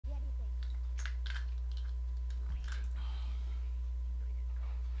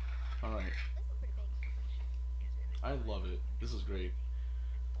Alright. I love it. This is great.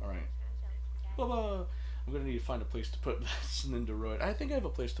 Alright. Bye-bye. I'm gonna need to find a place to put this NENDOROID. I think I have a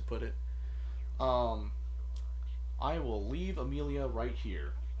place to put it. I will leave Amelia right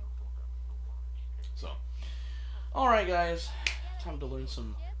here. So. Alright, guys. Time to learn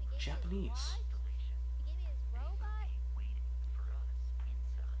some Japanese.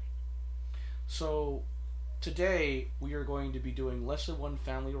 So, today we are going to be doing Lesson 1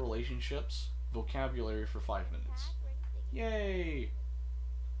 Family Relationships, Vocabulary for 5 minutes. Yay!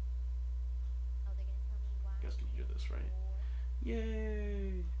 You guys can hear this, right?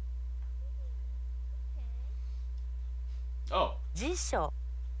 Yay! Oh! 辞書、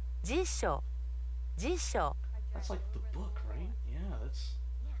辞書、辞書。 That's like the book, right? Yeah,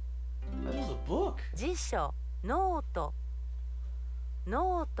 that is a book. 辞書、ノート、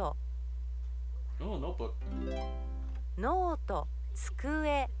ノート、 Oh, notebook. ノート、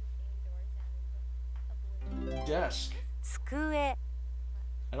机、 Desk. 机。 I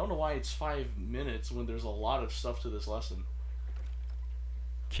don't know why it's 5 minutes when there's a lot of stuff to this lesson.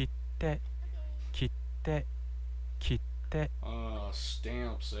 切手、切手、切手。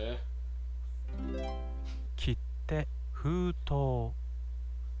Stamps, eh? 切手、封筒、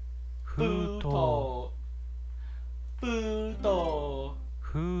封筒、封筒、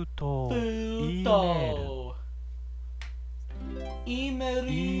封筒、E メール、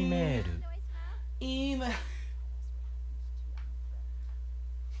E メール、email.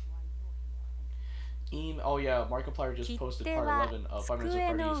 Oh yeah, Markiplier just 切 posted 手 part は 11 of 5 minutes of 机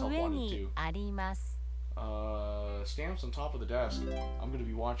Freddy's の Help 上 Wanted に 2. あります。 Stamps on top of the desk. I'm gonna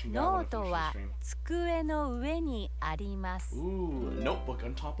be watching that ノ when I ート finish は the stream. 机の上にあります。 Ooh, a notebook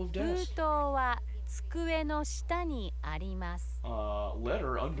on top of 封 desk. 筒は机の下にあります。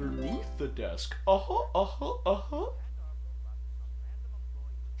 Letter underneath the desk. Uh-huh.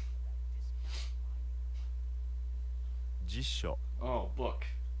 辞書、 Oh, book.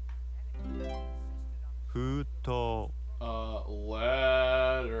 封筒、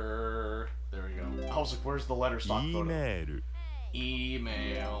Letter. There we go. I was like, where's the letter stock E photo? メール、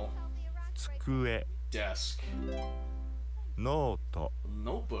 Email. 机、 Desk. ノート、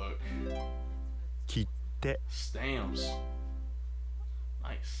 Notebook. 切手。 Stamps.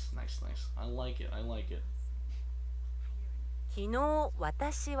 Nice. I like it. 昨日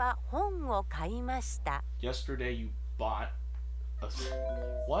私は本を買いました。 Yesterday you bought a...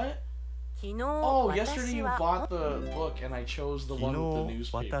 What? 昨日 Oh, yesterday 私 you は bought the book and I chose the 昨 one with the 日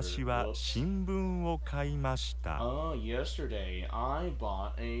newspaper. 私は Whoops. 新聞を買いました。 Yesterday I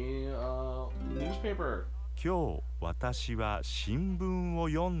bought a newspaper. 今日私は新聞を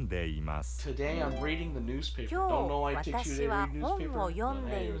読んでいます。 Today I'm reading the newspaper. 今日 Don't know why it takes you to 私は read 本 newspaper. を読ん But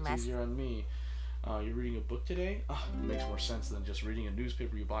で hey, い it's ます。 easier on me. You're reading a book today? It makes more sense than just reading a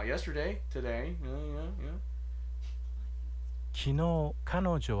newspaper you bought yesterday. Today. Yeah. 昨日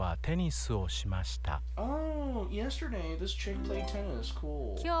彼女はテニスをしました。 Oh, yesterday this chick played tennis.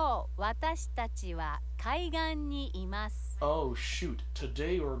 Cool. 今日私たちは海岸にいます。 Oh shoot,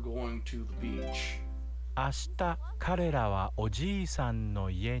 today we're going to the beach. 明日彼らはおじいさんの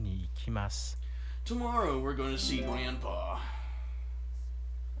家に行きます。 Tomorrow we're going to see Grandpa.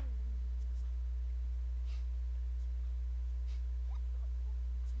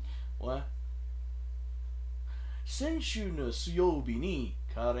 What? 先週の水曜日に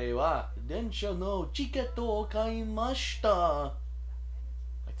彼は電車のチケットを買いました。I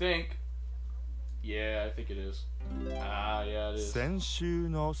think. Yeah, I think it is. Yeah, it is. 先週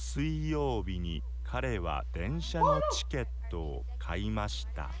の水曜日に彼は電車のチケットを買いまし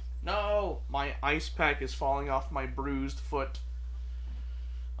た。 No! My ice pack is falling off my bruised foot.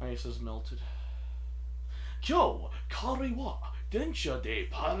 Ice has melted. 今日、彼は電車で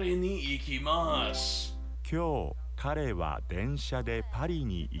パリに行きます。今日彼は電車でパリ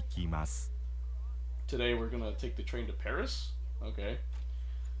に行きます。 Today we're gonna take the train to Paris? Okay.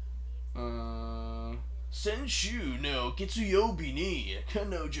 先週の月曜日に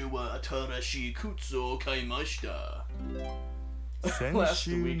彼女は新しい靴を買いました。先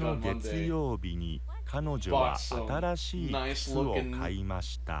週の月曜日に彼女は新しい靴を買いま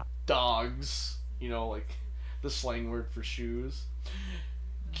した。 Dogs, you know, like the slang word for shoes.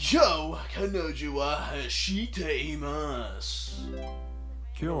 今日彼女は走っています。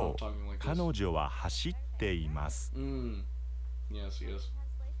今日彼女は走っています。 Yes, yes.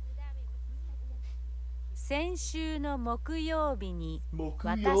 先週の木曜日に木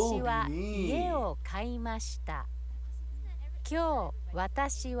曜私は日に家を買いました。今日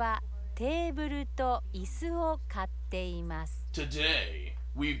私はテーブルと椅子を買っています。 Today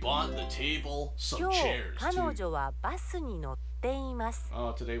we bought the table, some 今日 chairs 彼 too. 女はバスに乗った。っています。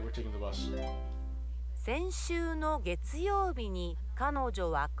Oh, today we're taking the bus. 先週の月曜日に彼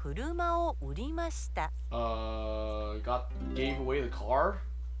女は車を売りました。Gave away the car?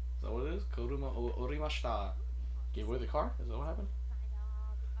 Is that what it is? 車を売りました。Gave away the car? Is that what happened?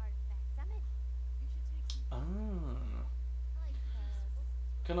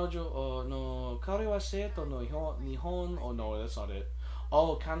彼は生徒の日本 Oh no, that's not it.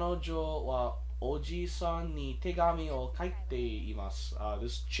 Oh, 彼女はおじさんに手紙を書いています。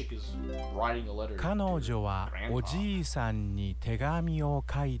This chick is writing a letter. 彼女はおじいさんに手紙を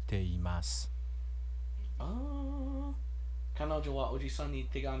書いています。彼女はおじさんに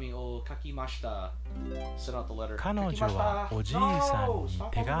手紙を書きました。Send out the letter. 彼女はおじいさんに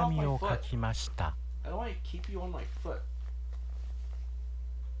手紙を書きました。I don't want to keep you on my foot.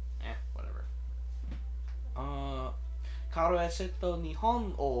 Whatever. 彼は生徒に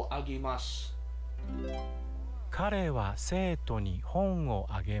本をあげます。彼は生徒に本を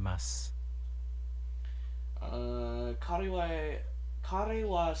あげます。彼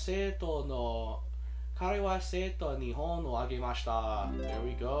は生徒に本をあげました。There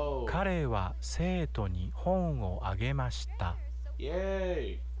we go. 彼は生徒に本をあげました。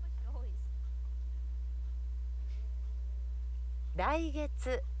Yay. 来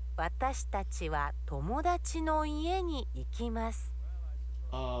月、私たちは友達の家に行きます。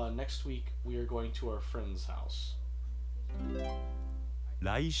Next week we are going to our friend's house.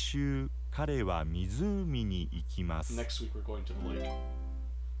 来週、彼は湖に行きます。Next week we're going to the lake.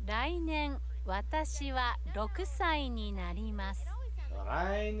 来年、私は6歳になります。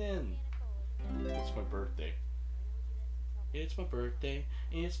来年 It's my birthday. It's my birthday.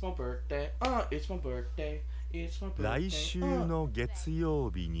 It's my birthday. It's my birthday. It's my birthday. 来週の月曜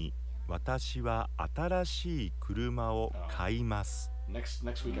日に私は新しい車を買います。Next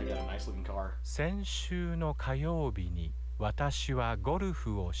week I got a nice looking car. 先週の火曜日に私はゴル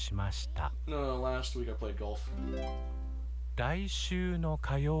フをしました。No, last week I played golf. 来週の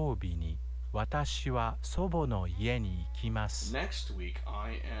火曜日に私は祖母の家に行きます。Next week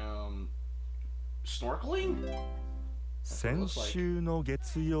I am snorkeling? 先週の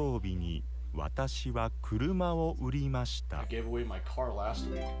月曜日に私は車を売りました。I gave away my car last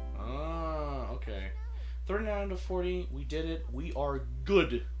week. Okay. 39 to 40, we did it. We are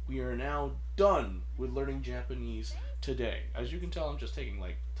good. We are now done with learning Japanese today. As you can tell, I'm just taking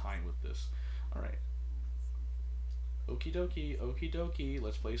like time with this. All right. Okie dokie, okie dokie.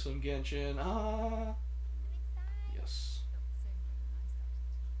 Let's play some Genshin. Yes.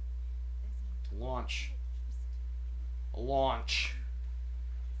 Launch. Launch.